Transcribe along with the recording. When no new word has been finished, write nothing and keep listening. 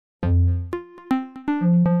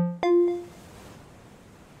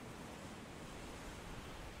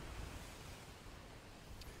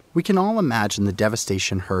We can all imagine the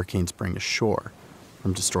devastation hurricanes bring to shore,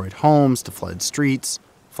 from destroyed homes to flooded streets,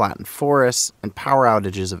 flattened forests, and power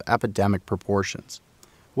outages of epidemic proportions.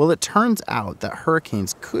 Well, it turns out that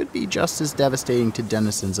hurricanes could be just as devastating to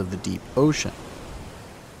denizens of the deep ocean.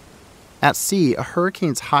 At sea, a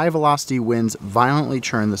hurricane's high-velocity winds violently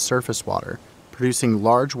churn the surface water, producing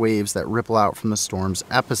large waves that ripple out from the storm's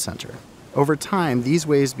epicenter. Over time, these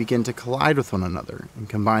waves begin to collide with one another and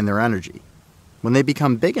combine their energy. When they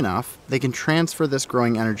become big enough, they can transfer this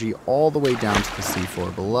growing energy all the way down to the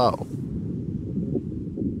seafloor below.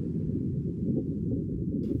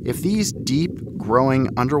 If these deep, growing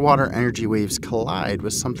underwater energy waves collide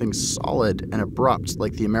with something solid and abrupt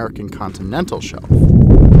like the American continental shelf,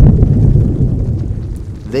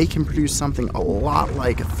 they can produce something a lot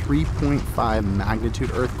like a 3.5 magnitude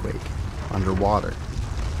earthquake underwater.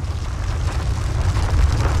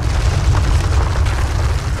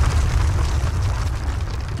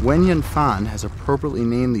 Wenyan Fan has appropriately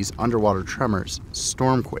named these underwater tremors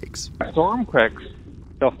stormquakes. Stormquakes,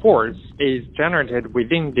 the force is generated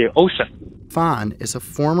within the ocean. Fan is a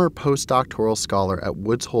former postdoctoral scholar at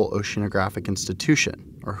Woods Hole Oceanographic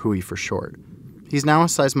Institution, or WHOI for short. He's now a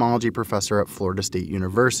seismology professor at Florida State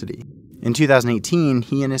University. In 2018,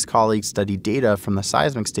 he and his colleagues studied data from the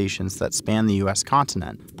seismic stations that span the U.S.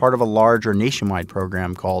 continent, part of a larger nationwide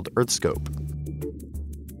program called EarthScope.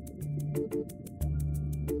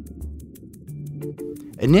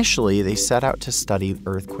 Initially, they set out to study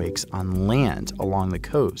earthquakes on land along the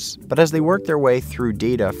coast, but as they worked their way through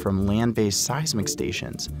data from land-based seismic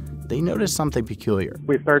stations, they noticed something peculiar.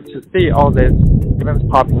 We start to see all these events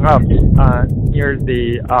popping up near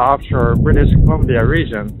the offshore British Columbia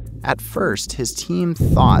region. At first, his team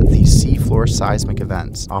thought these seafloor seismic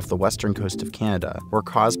events off the western coast of Canada were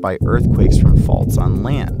caused by earthquakes from faults on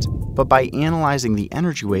land. But by analyzing the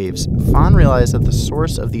energy waves, Fan realized that the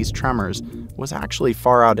source of these tremors was actually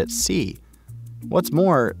far out at sea. What's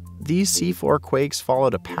more, these seafloor quakes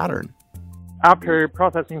followed a pattern. After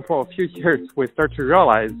processing for a few years, we start to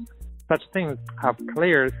realize such things have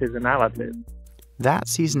clear seasonality. That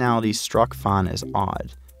seasonality struck Fan as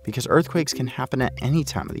odd, because earthquakes can happen at any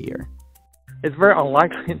time of the year. It's very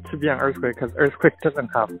unlikely to be an earthquake because earthquake doesn't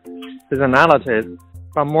have seasonalities,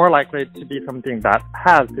 but more likely to be something that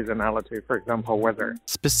has seasonality, for example, weather.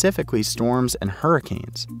 Specifically storms and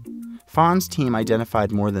hurricanes. Fan's team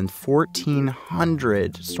identified more than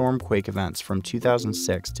 1,400 stormquake events from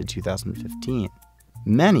 2006 to 2015.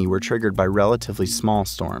 Many were triggered by relatively small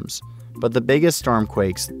storms, but the biggest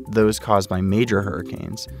stormquakes, those caused by major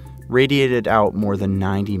hurricanes, radiated out more than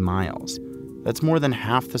 90 miles. That's more than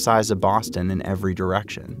half the size of Boston in every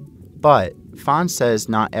direction. But Fan says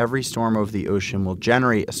not every storm over the ocean will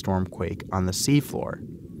generate a stormquake on the seafloor.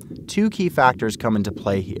 Two key factors come into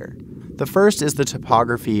play here. The first is the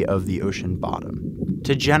topography of the ocean bottom.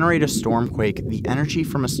 To generate a stormquake, the energy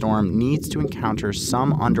from a storm needs to encounter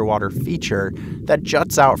some underwater feature that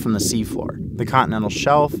juts out from the seafloor, the continental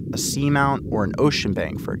shelf, a seamount, or an ocean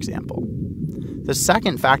bank, for example. The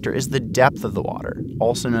second factor is the depth of the water,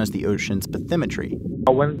 also known as the ocean's bathymetry.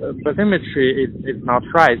 When the bathymetry is not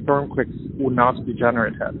right, stormquakes will not be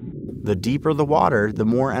generated. The deeper the water, the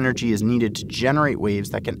more energy is needed to generate waves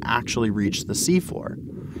that can actually reach the seafloor.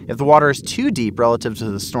 If the water is too deep relative to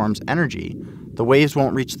the storm's energy, the waves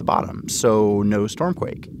won't reach the bottom, so no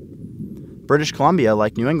stormquake. British Columbia,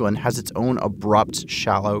 like New England, has its own abrupt,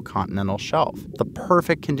 shallow continental shelf, the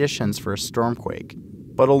perfect conditions for a stormquake.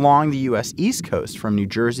 But along the U.S. East Coast, from New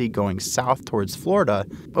Jersey going south towards Florida,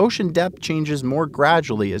 ocean depth changes more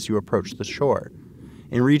gradually as you approach the shore.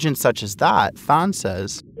 In regions such as that, Fan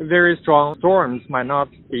says, very strong storms might not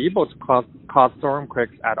be able to cause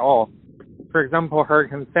stormquakes at all. For example,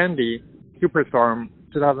 Hurricane Sandy, superstorm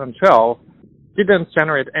 2012, didn't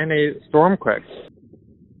generate any stormquakes.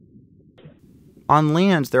 On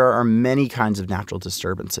land, there are many kinds of natural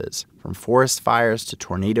disturbances, from forest fires to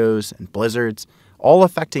tornadoes and blizzards, all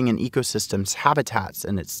affecting an ecosystem's habitats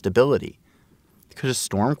and its stability. Could a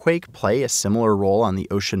stormquake play a similar role on the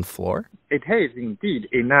ocean floor? It is indeed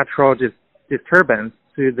a natural disturbance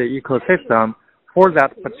to the ecosystem for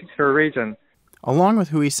that particular region. Along with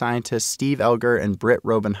WHOI scientists Steve Elger and Britt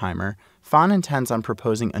Robenheimer, Fan intends on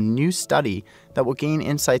proposing a new study that will gain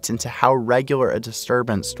insights into how regular a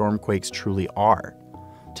disturbance stormquakes truly are.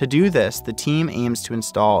 To do this, the team aims to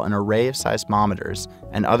install an array of seismometers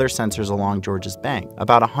and other sensors along Georges Bank,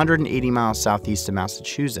 about 180 miles southeast of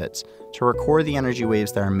Massachusetts, to record the energy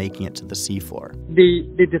waves that are making it to the seafloor.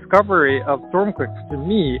 The discovery of stormquakes, to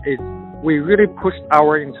me, is we really pushed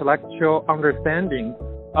our intellectual understanding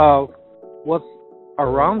of what's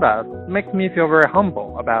around us. It makes me feel very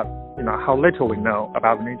humble about how little we know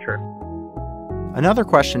about nature. Another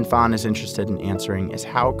question Fawn is interested in answering is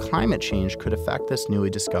how climate change could affect this newly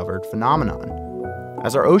discovered phenomenon.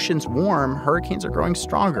 As our oceans warm, hurricanes are growing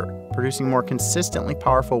stronger, producing more consistently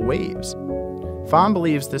powerful waves. Fawn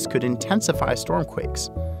believes this could intensify stormquakes,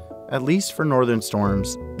 at least for northern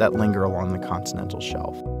storms that linger along the continental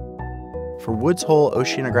shelf. For Woods Hole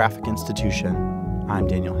Oceanographic Institution, I'm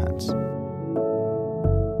Daniel Hentz.